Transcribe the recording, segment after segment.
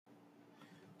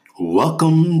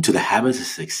Welcome to the Habits of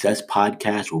Success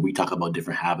podcast, where we talk about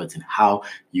different habits and how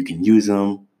you can use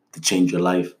them to change your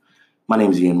life. My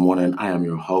name is Ian Warner, and I am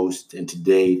your host. And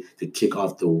today, to kick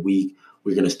off the week,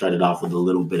 we're going to start it off with a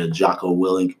little bit of Jocko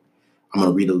Willink. I'm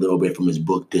going to read a little bit from his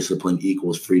book, Discipline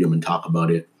Equals Freedom, and talk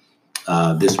about it.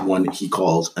 This one he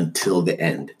calls Until the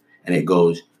End. And it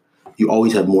goes, you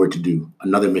always have more to do,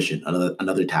 another mission,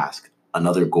 another task,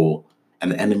 another goal.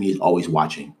 And the enemy is always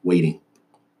watching, waiting,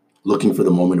 looking for the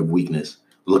moment of weakness,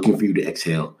 looking for you to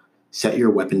exhale. Set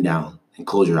your weapon down and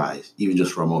close your eyes, even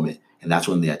just for a moment. And that's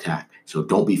when they attack. So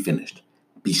don't be finished.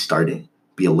 Be starting.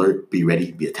 Be alert. Be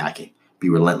ready. Be attacking. Be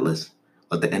relentless.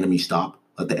 Let the enemy stop.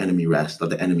 Let the enemy rest. Let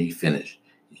the enemy finish.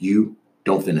 You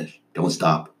don't finish. Don't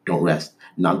stop. Don't rest.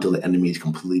 Not until the enemy is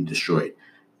completely destroyed.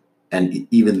 And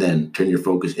even then, turn your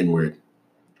focus inward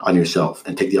on yourself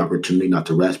and take the opportunity not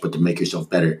to rest, but to make yourself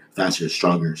better, faster,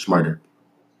 stronger, smarter.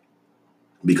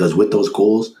 Because with those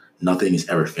goals, nothing is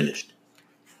ever finished.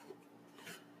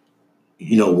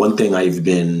 One thing I've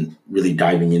been really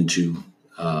diving into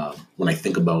when I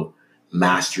think about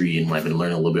mastery and when I've been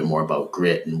learning a little bit more about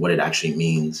grit and what it actually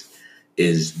means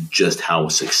is just how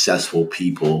successful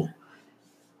people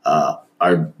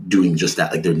are doing just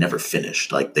that. Like, they're never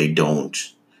finished. Like, they don't.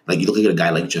 Like, you look at a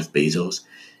guy like Jeff Bezos.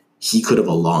 He could have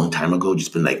a long time ago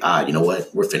just been like, you know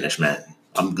what? We're finished, man.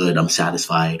 I'm good. I'm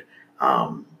satisfied.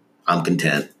 I'm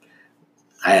content.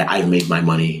 I've made my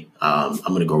money. I'm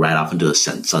going to go right off into the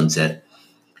sunset.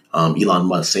 Elon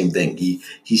Musk, same thing.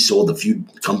 He sold a few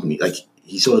companies. Like,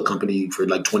 he sold a company for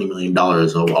like $20 million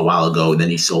a while ago. And then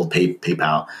he sold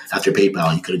PayPal. After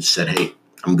PayPal, he could have just said, hey,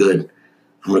 I'm good.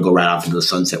 I'm going to go right off into the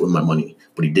sunset with my money.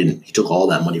 But he didn't. He took all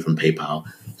that money from PayPal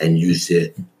and used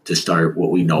it to start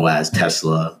what we know as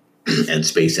Tesla and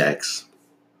SpaceX.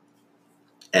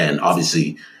 And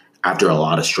obviously, after a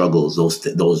lot of struggles,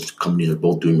 those companies are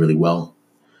both doing really well.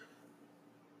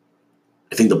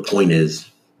 I think the point is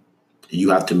you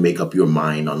have to make up your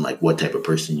mind on like what type of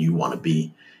person you want to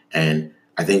be. And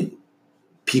I think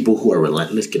people who are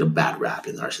relentless get a bad rap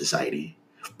in our society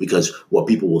because what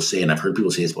people will say, and I've heard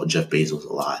people say this about Jeff Bezos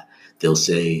a lot, they'll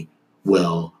say,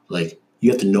 well, like,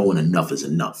 you have to know when enough is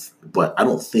enough. But I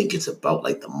don't think it's about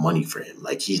like the money for him.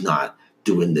 Like, he's not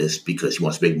doing this because he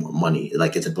wants to make more money.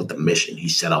 Like, it's about the mission. He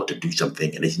set out to do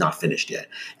something and he's not finished yet.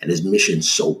 And his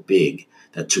mission's so big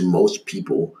that to most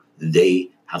people, they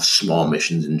have small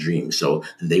missions and dreams. So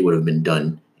they would have been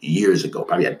done years ago,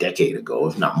 probably a decade ago,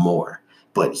 if not more.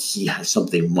 But he has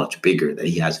something much bigger that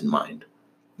he has in mind.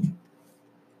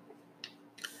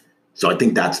 So I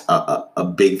think that's a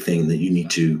big thing that you need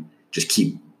to just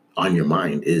keep on your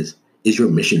mind is your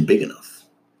mission big enough?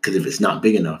 Because if it's not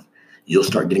big enough, you'll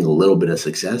start getting a little bit of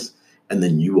success and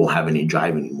then you won't have any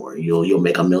drive anymore. You'll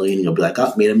make $1 million. You'll be like,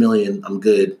 made $1 million. I'm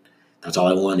good. That's all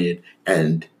I wanted.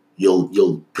 And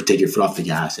you'll take your foot off the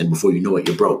gas. And before you know it,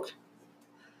 you're broke.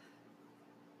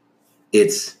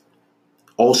 It's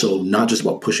also not just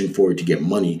about pushing forward to get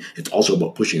money. It's also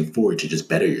about pushing forward to just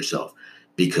better yourself.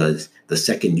 Because the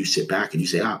second you sit back and you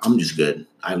say, I'm just good.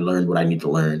 I learned what I need to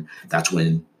learn. That's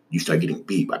when you start getting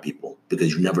beat by people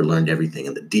because you never learned everything.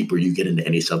 And the deeper you get into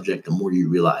any subject, the more you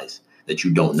realize that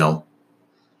you don't know.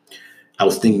 I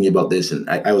was thinking about this, and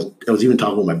I was even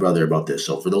talking with my brother about this.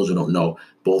 So for those who don't know,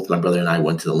 both my brother and I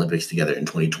went to the Olympics together in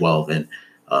 2012. And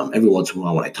every once in a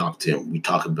while when I talk to him, we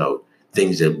talk about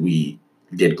things that we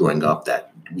did growing up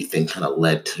that we think kind of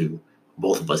led to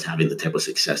both of us having the type of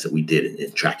success that we did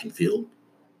in track and field.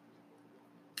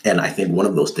 And I think one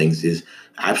of those things is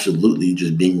absolutely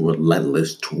just being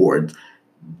relentless toward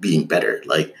being better.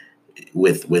 Like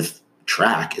with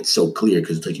track, it's so clear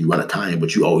because it's like you run a time,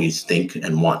 but you always think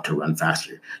and want to run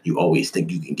faster. You always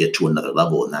think you can get to another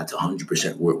level. And that's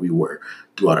 100% where we were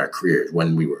throughout our careers.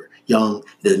 When we were young,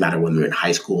 it doesn't matter when we were in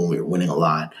high school, when we were winning a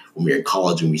lot, when we were in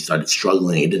college and we started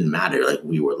struggling, it didn't matter. Like,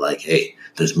 we were like, hey,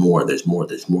 there's more, there's more,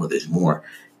 there's more, there's more.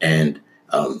 And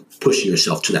pushing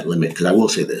yourself to that limit. Because I will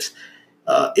say this.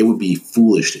 It would be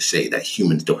foolish to say that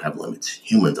humans don't have limits.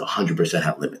 Humans 100%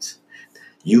 have limits.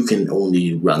 You can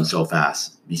only run so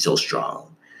fast, be so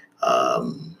strong,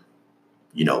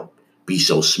 be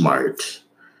so smart.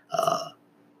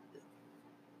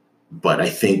 But I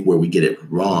think where we get it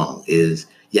wrong is,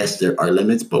 yes, there are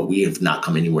limits, but we have not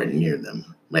come anywhere near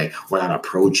them. Like, we're not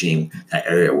approaching that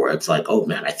area where it's like, oh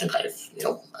man, I think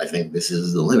this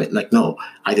is the limit. Like, no,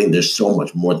 I think there's so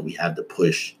much more that we have to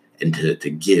push and to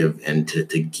give and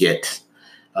to get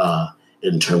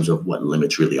in terms of what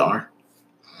limits really are.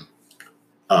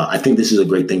 I think this is a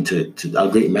great thing a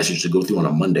great message to go through on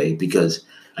a Monday, because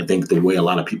I think the way a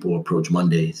lot of people approach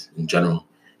Mondays in general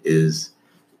is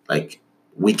like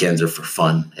Weekends are for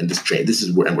fun. And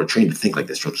and we're trained to think like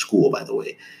this from school, by the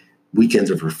way.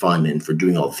 Weekends are for fun and for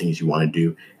doing all the things you want to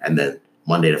do. And then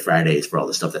Monday to Friday is for all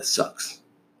the stuff that sucks.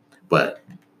 But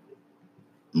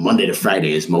Monday to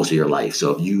Friday is most of your life.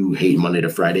 So if you hate Monday to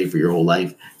Friday for your whole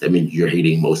life, that means you're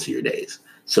hating most of your days.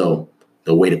 So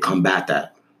the way to combat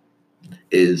that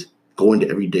is go into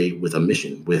every day with a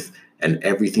mission, and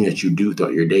everything that you do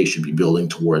throughout your day should be building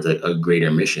towards a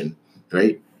greater mission,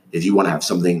 right? If you want to have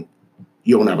something,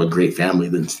 you want to have a great family,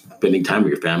 then spending time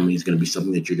with your family is going to be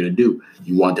something that you're going to do.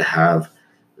 You want to have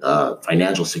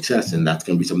financial success, and that's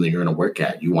going to be something you're going to work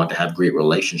at. You want to have great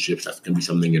relationships, that's going to be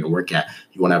something you're going to work at.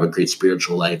 You want to have a great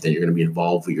spiritual life, then you're going to be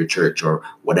involved with your church or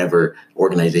whatever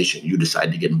organization you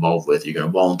decide to get involved with. You're going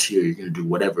to volunteer, you're going to do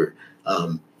whatever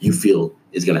you feel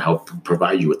is going to help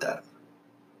provide you with that.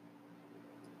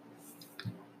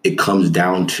 It comes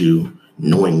down to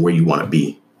knowing where you want to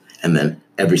be and then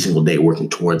every single day working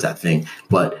towards that thing.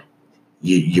 But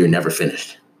you're never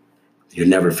finished. You're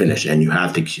never finished, and you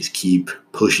have to just keep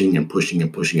pushing and pushing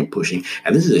and pushing and pushing.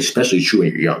 And this is especially true when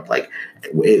you're young. Like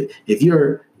if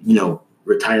you're,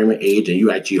 retirement age and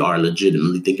you actually are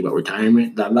legitimately thinking about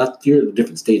retirement, you're at a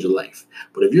different stage of life.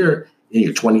 But if you're in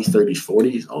your 20s, 30s,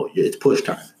 40s, it's push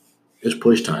time. It's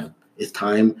push time. It's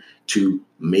time to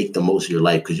make the most of your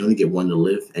life because you only get one to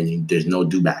live, and there's no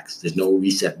do backs. There's no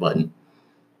reset button.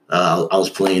 I was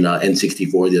playing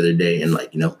N64 the other day, and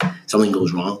something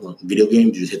goes wrong. Like video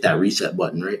games, you just hit that reset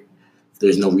button, right?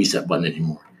 There's no reset button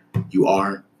anymore. You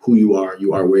are who you are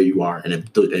where you are, and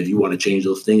if you want to change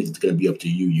those things, it's going to be up to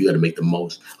you. You got to make the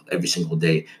most of every single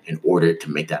day in order to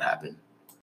make that happen.